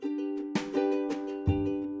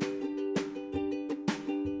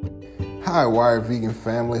Hi, Wired Vegan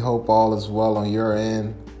family. Hope all is well on your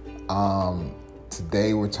end.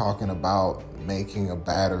 Today we're talking about making a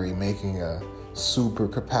battery, making a super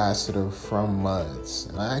capacitor from muds.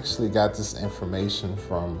 And I actually got this information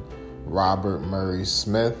from Robert Murray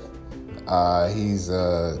Smith. He's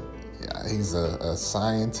a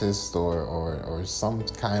scientist or some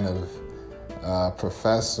kind of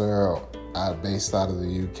professor based out of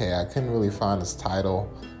the UK. I couldn't really find his title.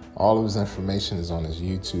 All of his information is on his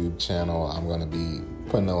YouTube channel. I'm going to be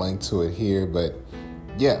putting a link to it here. But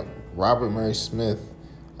yeah, Robert Murray Smith,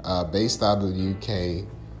 based out of the UK,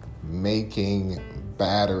 making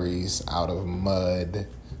batteries out of mud,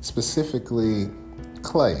 specifically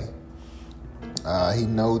clay. He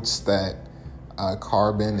notes that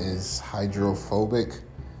carbon is hydrophobic,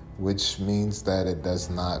 which means that it does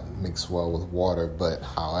not mix well with water. But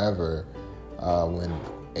however, when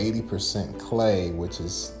 80% clay, which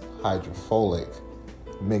is hydrophilic,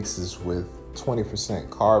 mixes with 20%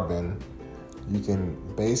 carbon, you can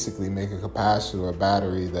basically make a capacitor or a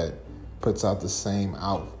battery that puts out the same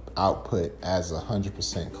output as a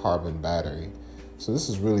 100% carbon battery. So this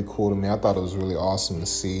is really cool to me. I thought it was really awesome to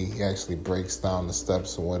see. He actually breaks down the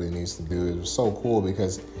steps of what he needs to do. It was so cool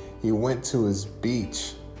because he went to his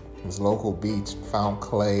beach, his local beach, found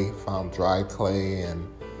clay, found dry clay, and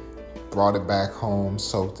brought it back home,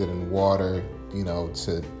 soaked it in water,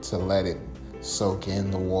 to let it soak in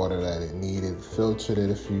the water that it needed, filtered it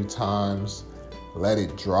a few times, let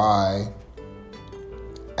it dry,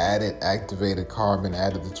 added activated carbon,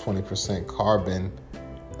 added the 20% carbon,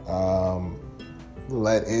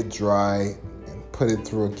 let it dry, and put it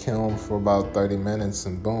through a kiln for about 30 minutes,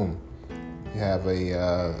 and boom, you have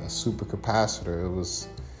a super capacitor.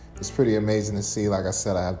 It's pretty amazing to see. Like I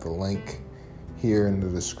said, I have the link here in the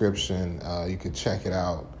description. You can check it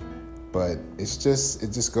out. But it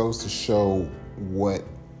just goes to show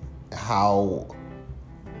how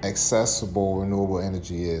accessible renewable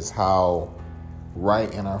energy is, how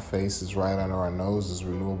right in our faces, right under our noses,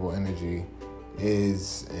 renewable energy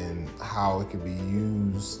is, and how it can be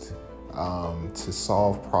used to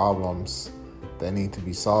solve problems that need to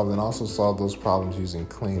be solved, and also solve those problems using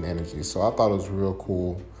clean energy. So I thought it was real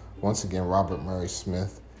cool. Once again, Robert Murray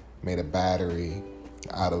Smith made a battery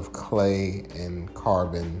out of clay and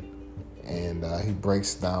carbon, and he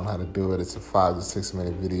breaks down how to do it. It's a 5 to 6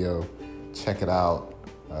 minute video. Check it out.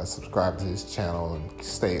 Subscribe to his channel and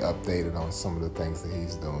stay updated on some of the things that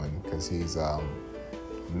he's doing, because he's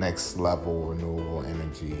next level renewable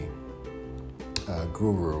energy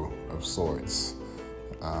guru of sorts.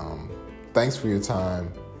 Thanks for your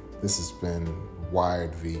time. This has been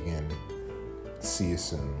Wired Vegan. See you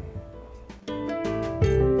soon.